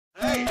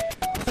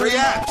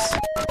apps.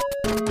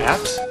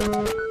 Apps?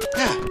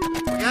 Yeah,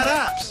 we got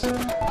apps. We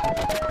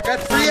got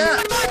free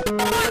apps.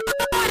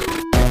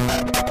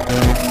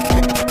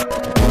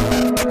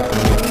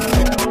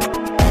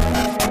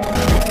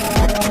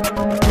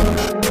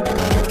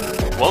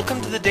 Welcome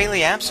to the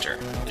Daily Appster.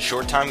 The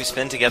short time we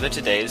spend together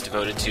today is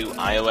devoted to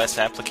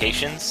iOS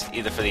applications,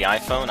 either for the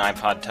iPhone,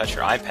 iPod Touch,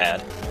 or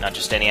iPad. Not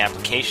just any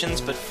applications,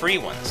 but free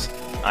ones.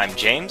 I'm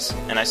James,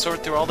 and I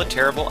sort through all the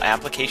terrible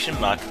application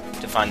muck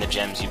to find the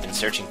gems you've been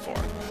searching for.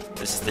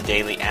 This is the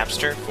Daily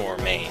Appster for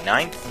May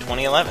 9th,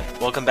 2011.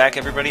 Welcome back,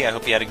 everybody. I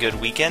hope you had a good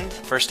weekend.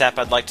 First app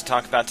I'd like to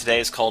talk about today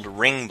is called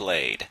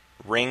Ringblade.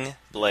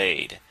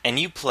 Ringblade. And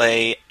you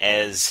play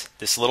as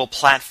this little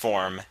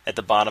platform at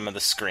the bottom of the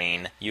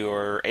screen.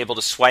 You're able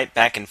to swipe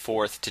back and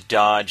forth to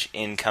dodge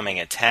incoming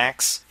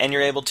attacks, and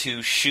you're able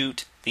to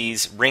shoot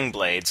these ring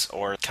blades,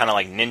 or kind of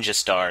like ninja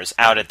stars,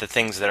 out at the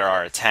things that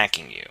are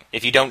attacking you.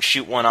 If you don't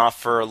shoot one off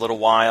for a little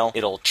while,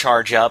 it'll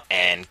charge up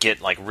and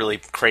get like really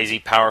crazy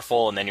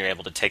powerful, and then you're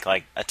able to take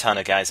like a ton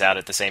of guys out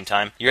at the same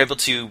time. You're able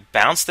to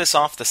bounce this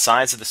off the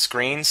sides of the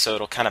screen, so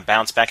it'll kind of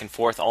bounce back and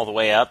forth all the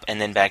way up and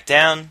then back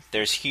down.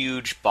 There's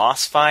huge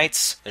boss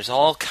fights. There's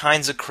all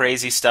kinds of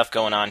crazy stuff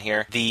going on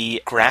here.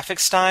 The graphic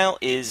style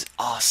is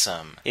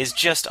awesome. It's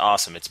just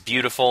awesome. It's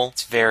beautiful.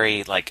 It's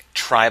very like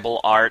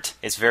tribal art.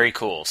 It's very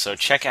cool. So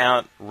check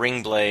out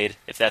Ringblade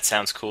if that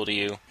sounds cool to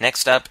you.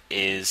 Next up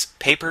is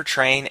Paper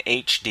Train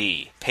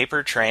HD.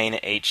 Paper Train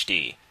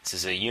HD. This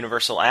is a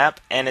universal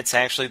app, and it's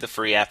actually the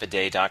free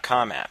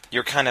appaday.com app.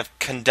 You're kind of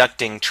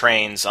conducting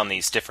trains on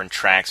these different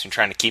tracks and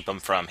trying to keep them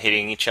from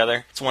hitting each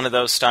other. It's one of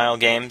those style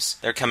games.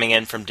 They're coming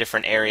in from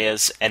different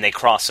areas, and they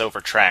cross over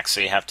tracks,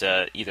 so you have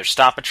to either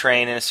stop a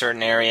train in a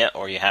certain area,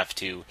 or you have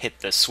to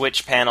hit the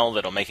switch panel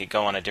that'll make it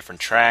go on a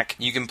different track.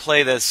 You can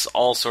play this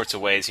all sorts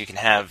of ways. You can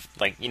have,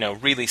 like,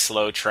 really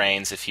slow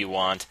trains if you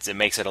want. It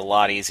makes it a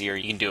lot easier.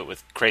 You can do it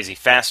with crazy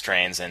fast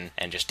trains and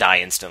just die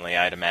instantly,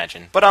 I'd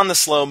imagine. But on the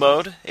slow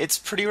mode, it's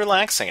pretty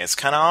relaxing. It's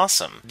kind of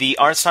awesome. The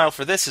art style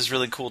for this is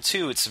really cool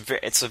too.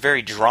 It's a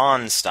very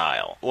drawn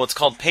style. Well, it's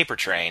called Paper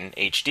Train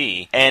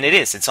HD, and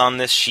it's on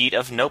this sheet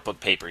of notebook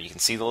paper. You can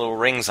see the little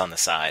rings on the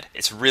side.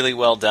 It's really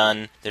well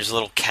done. There's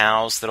little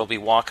cows that'll be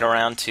walking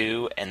around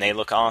too, and they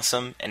look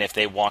awesome. And if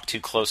they walk too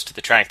close to the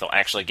track, they'll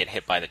actually get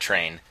hit by the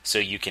train. So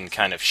you can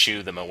kind of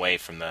shoo them away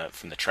from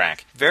the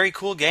track. Very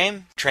cool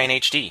game. Train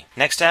HD.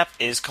 Next app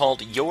is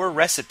called Your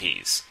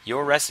Recipes.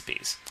 Your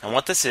Recipes. And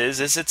what this is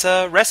it's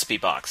a recipe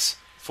box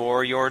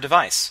for your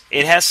device.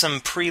 It has some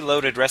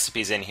preloaded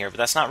recipes in here, but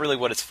that's not really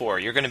what it's for.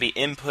 You're going to be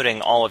inputting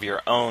all of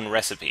your own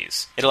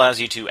recipes. It allows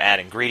you to add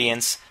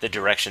ingredients, the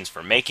directions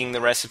for making the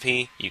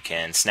recipe. You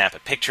can snap a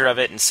picture of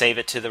it and save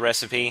it to the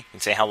recipe. You can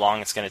say how long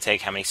it's going to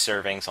take, how many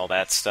servings, all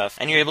that stuff.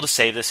 And you're able to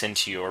save this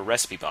into your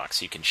recipe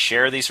box. You can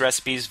share these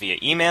recipes via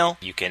email.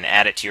 You can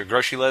add it to your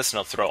grocery list, and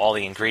it'll throw all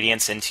the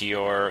ingredients into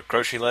your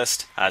grocery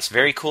list. It's a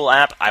very cool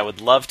app. I would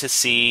love to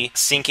see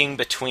syncing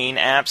between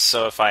apps,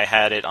 so if I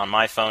had it on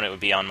my phone, it would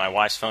be on my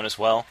wife's phone as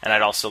well, and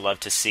I'd also love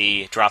to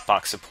see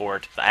Dropbox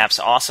support. The app's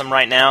awesome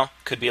right now,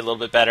 could be a little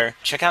bit better.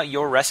 Check out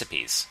Your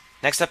Recipes.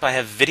 Next up I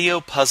have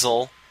Video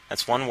Puzzle,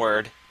 that's one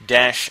word,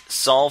 -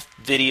 solve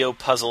video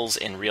puzzles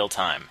in real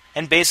time.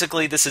 And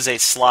basically this is a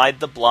slide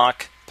the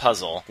block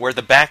puzzle where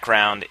the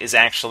background is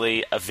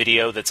actually a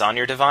video that's on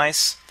your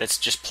device that's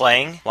just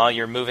playing while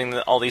you're moving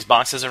all these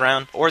boxes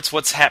around, or it's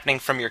what's happening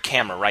from your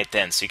camera right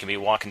then, so you can be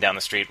walking down the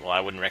street. Well, I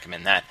wouldn't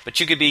recommend that, but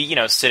you could be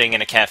sitting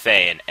in a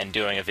cafe and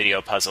doing a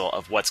video puzzle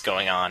of what's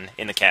going on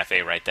in the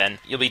cafe right then.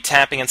 You'll be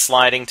tapping and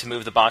sliding to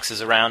move the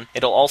boxes around.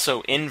 It'll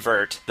also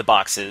invert the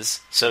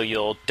boxes, so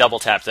you'll double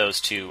tap those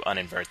to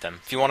uninvert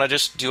them. If you want to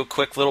just do a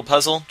quick little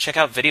puzzle, check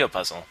out Video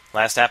Puzzle.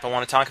 Last app I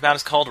want to talk about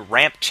is called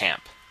Ramp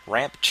Champ.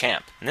 Ramp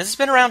Champ. And this has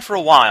been around for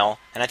a while,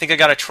 and I think I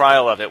got a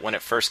trial of it when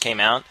it first came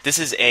out. This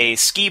is a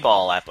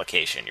skee-ball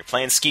application. You're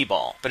playing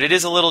skee-ball. But it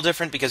is a little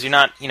different because you're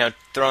not,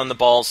 throwing the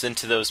balls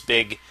into those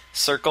big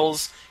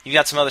circles. You've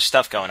got some other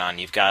stuff going on.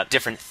 You've got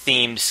different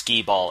themed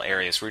skee-ball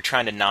areas where you're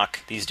trying to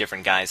knock these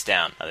different guys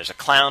down. There's a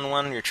clown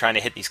one, you're trying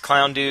to hit these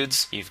clown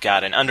dudes. You've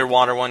got an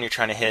underwater one, you're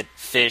trying to hit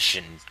fish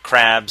and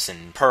crabs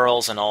and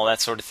pearls and all that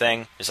sort of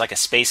thing. There's like a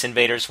Space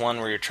Invaders one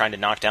where you're trying to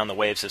knock down the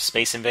waves of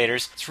Space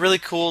Invaders. It's really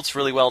cool, it's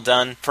really well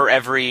done. For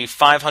every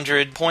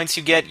 500 points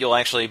you get, you'll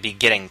actually be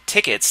getting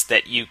tickets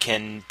that you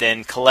can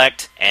then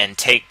collect and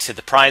take to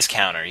the prize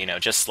counter,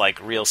 just like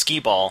real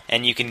skee-ball,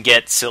 and you can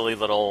get silly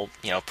little,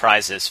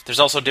 prizes. There's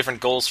also different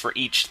goals for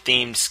each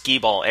themed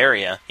skee-ball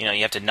area. You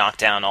have to knock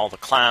down all the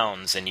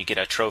clowns, and you get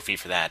a trophy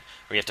for that.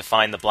 Or you have to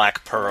find the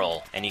black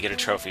pearl, and you get a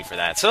trophy for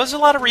that. So there's a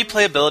lot of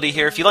replayability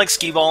here. If you like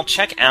skee-ball,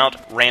 check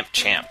out Ramp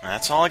Champ.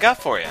 That's all I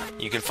got for you.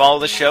 You can follow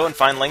the show and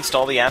find links to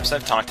all the apps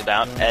I've talked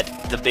about at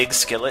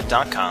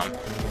thebigskillet.com.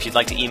 If you'd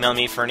like to email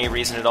me for any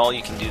reason at all,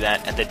 you can do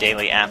that at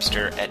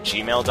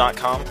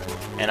thedailyapster@gmail.com.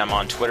 And I'm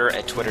on Twitter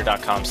at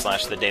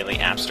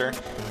twitter.com/thedailyapster.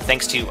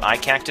 Thanks to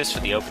iCactus for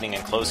the opening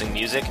and closing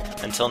music.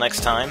 Until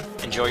next time,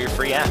 enjoy your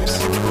free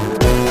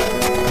apps.